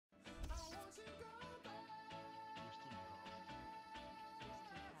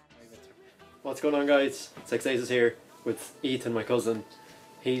What's going on, guys? It's xDaZez here with Ethan, my cousin.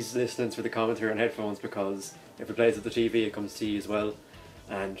 He's listening through the commentary on headphones because if it plays at the TV it comes to you as well,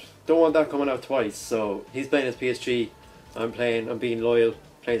 and don't want that coming out twice. So he's playing as PSG, I'm being loyal,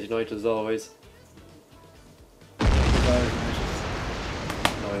 playing United as always. Loyal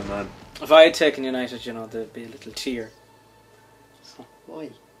man. If I had taken United, you know, there'd be a little tear. So. Why?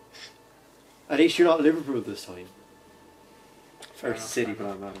 At least you're not Liverpool this time. Fair or enough, City for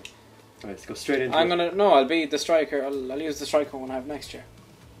that matter. Right, let's go straight into I'll be the striker. I'll use the striker one I have next year.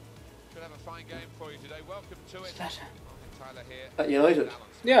 Should have a fine game for you today. Welcome to it. Tyler here. At United?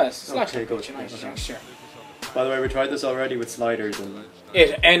 Yes, okay, good. United next year. By the way, we tried this already with sliders and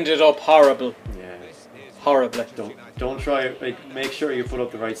it ended up horrible. yeah. Horribly. Don't try it. Like, make sure you put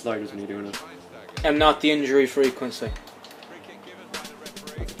up the right sliders when you're doing it. And not the injury frequency.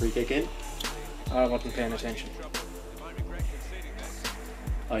 That's a free kick in. I wasn't paying attention.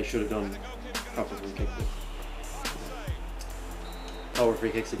 I should have done proper free kick. Power free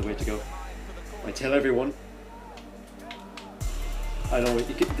kicks are the way to go. I tell everyone. I know.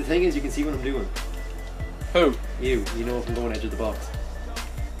 The thing is, you can see what I'm doing. Who? You know if I'm going edge of the box.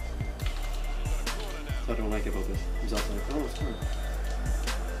 So I don't like about this. He's also like, oh, it's corner.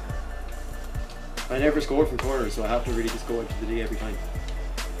 I never score from corners, so I have to really just go edge of the D every time.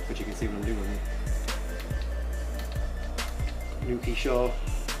 But you can see what I'm doing. Nuki Shaw.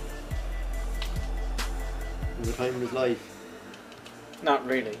 There's a time in his life. Not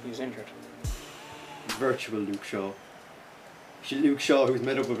really. He's injured. Virtual Luke Shaw. Luke Shaw, who's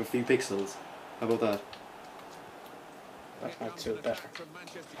made up of a few pixels. How about that? That might suit better.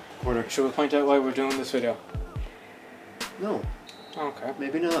 Corner. Should we point out why we're doing this video? No. Okay.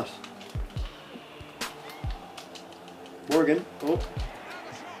 Maybe not. Morgan. Oh.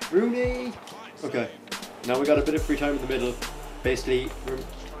 Rooney. Okay. Now we got a bit of free time in the middle. Basically, we're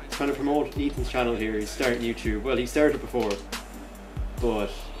trying to promote Ethan's channel here. He's starting YouTube. Well, he started before.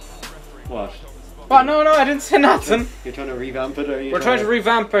 But what? What? No, I didn't say nothing. You're trying to revamp it, are you? We're trying to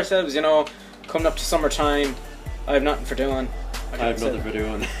revamp ourselves, you know, coming up to summertime. I have nothing for doing. I have nothing for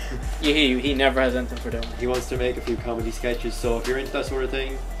doing. He never has anything for doing. He wants to make a few comedy sketches, so if you're into that sort of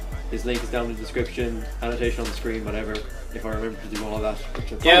thing, his link is down in the description, annotation on the screen, whatever, if I remember to do all that.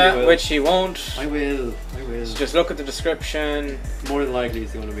 Which he won't. I will. So just look at the description. More than likely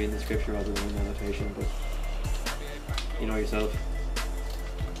it's going to be in the description rather than in the annotation, but you know yourself.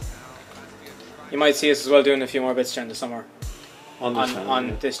 You might see us as well doing a few more bits during the summer.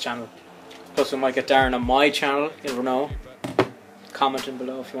 On this channel. Plus we might get Darren on my channel, you never know. Commenting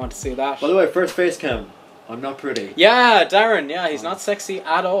below if you want to see that. By the way, first face cam. I'm not pretty. Yeah, Darren, yeah, he's not sexy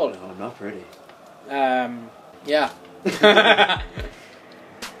at all. No, I'm not pretty. Yeah.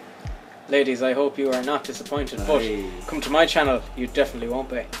 Ladies, I hope you are not disappointed, but come to my channel, you definitely won't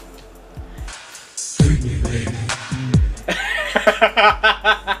be.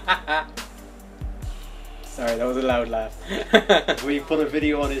 Sorry, that was a loud laugh. If we put a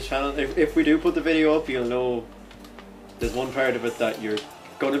video on his channel, if we do put the video up, you'll know there's one part of it that you're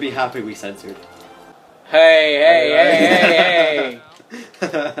going to be happy we censored. Hey.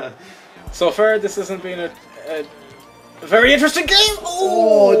 So far, this hasn't been a very interesting game.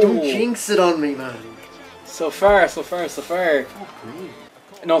 Oh, don't jinx it on me, man. So far.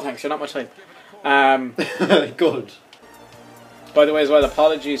 No thanks, you're not my type. Good. By the way, as well,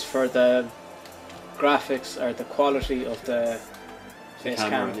 apologies for the graphics or the quality of the face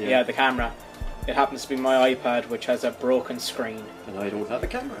cam. Yeah, the camera. It happens to be my iPad, which has a broken screen. And I don't have a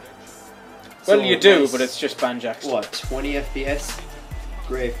camera. Well, So you do, nice. but it's just banjaxed. What, 20 FPS?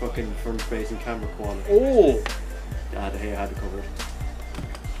 Great fucking front-facing camera quality. Oh! I had to cover it.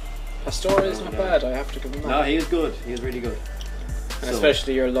 Pastore is not bad, I have to give him that. No, he is good. He is really good. And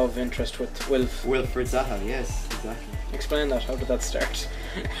especially your love interest with Wilfried Zaha, yes, exactly. Explain that, how did that start?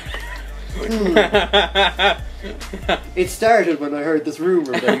 It started when I heard this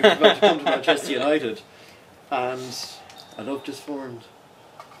rumour that he was about to come to Manchester United. And a love just formed,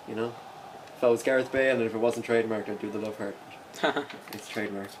 you know. If I was Gareth Bale and if it wasn't trademarked, I'd do the love heart. It's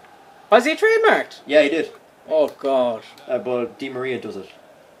trademarked. Was he trademarked? Yeah, he did. Oh god. But Di Maria does it,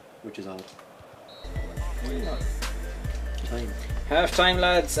 which is odd. Time. Half time,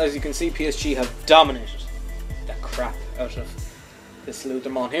 lads. As you can see, PSG have dominated the crap out of this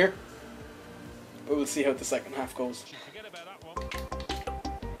Luthormon here. But we'll see how the second half goes.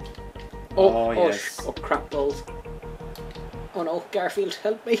 Oh yes. Oh crap balls. Oh no, Garfield,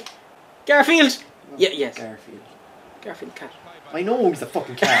 help me. Garfield! Oh, yeah, yes. Garfield cat. I know he's a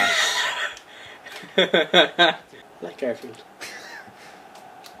fucking cat. Like Garfield.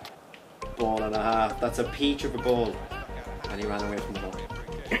 Ball and a half. That's a peach of a ball. And he ran away from the ball.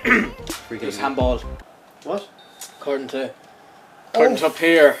 Free It was kick. handball. What? According to up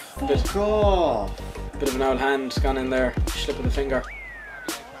here. Fuck off. Bit of an old hand gone in there. Slip of the finger.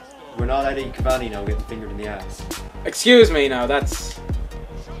 We're not Eddie Cavani now getting fingered in the ass. Excuse me now, that's a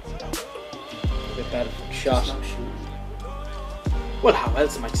bit better shot. Well, how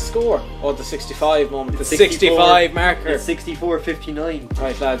else am I to score? Oh, the 65 moment. The 65 marker. It's 64:59.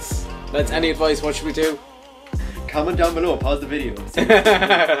 Right, lads. Any advice? What should we do? Comment down below, pause the video.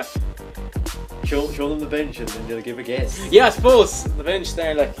 Show them the bench and then they'll give a guess. Yeah, I suppose the bench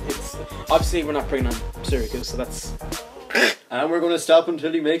there, like, it's obviously we're not bringing on Syracuse, so that's. And we're going to stop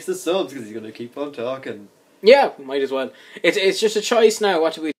until he makes the subs because he's going to keep on talking. Yeah, we might as well. It's just a choice now.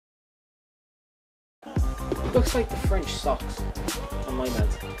 What do we? Looks like the French socks on my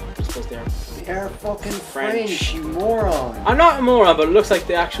lads. I suppose they are. They are fucking French, you moron. I'm not a moron, but it looks like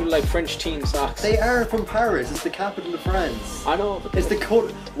the actual like French team socks. They are from Paris. It's the capital of France. I know. But it's the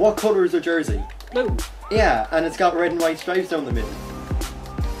color. What colour is their jersey? Blue. Yeah, and it's got red and white stripes down the middle.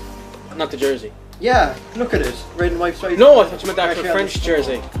 Not the jersey. Yeah, look at it. Red and white stripes. No, I thought you meant the actual French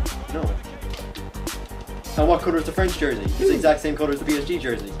jersey. No. And what colour is the French jersey? It's the exact same colour as the PSG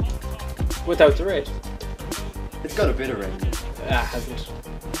jersey. Without the red. It's got a bit of red in it. Hasn't.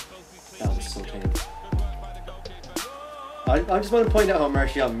 That was so tame. I just want to point out how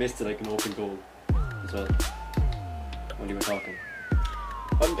Martial missed it like an open goal as well. When you were talking.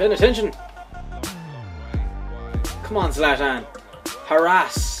 I'm paying attention. Come on, Zlatan.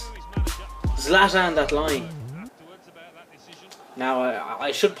 Harass. Zlatan that line. Now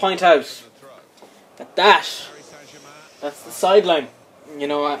I should point out that that's the sideline. You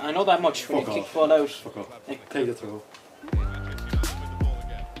know, I know that much when you kick the ball out. Fuck off. Take the throw.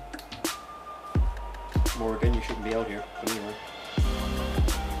 Morgan, you shouldn't be out here. But anyway.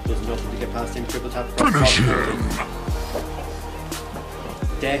 Doesn't know to get past him, triple tap across the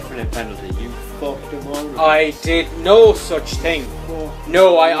definite penalty. You fucked him on. I did no such thing.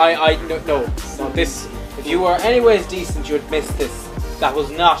 No, no. This. If you were anyways decent, you would miss this. That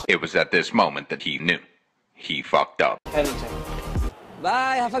was not. It was at this moment that he knew. He fucked up. Penalty.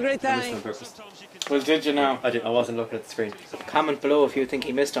 Bye, have a great time. On purpose. Well, did you now? I wasn't looking at the screen. Comment below if you think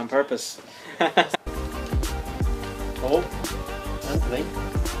he missed on purpose. Oh, Anthony.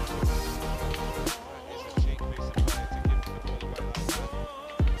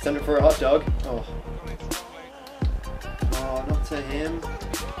 Send it for a hot dog. Oh. Oh, not to him.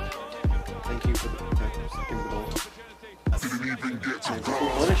 Thank you for the give me the ball. Didn't even get to go.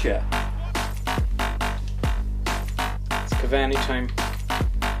 Punish ya. It's Cavani time.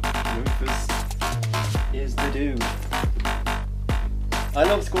 Rufus is the dude. I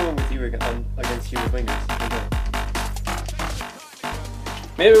love scoring with you against you with wingers.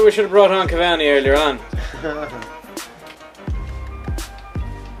 Maybe we should have brought on Cavani earlier on.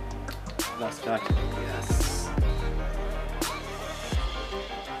 Last attack. Yes.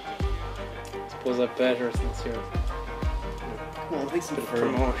 Was that better since you're Come on, make some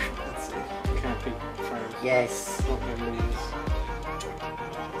promotion? That's it. Can't be fired. Yes. Not gonna lose.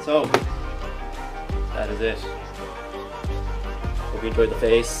 So, that is it. Hope you enjoyed the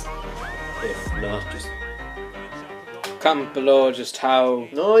face. If not, just... Comment below just how...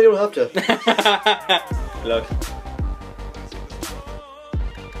 No, you don't have to. Look.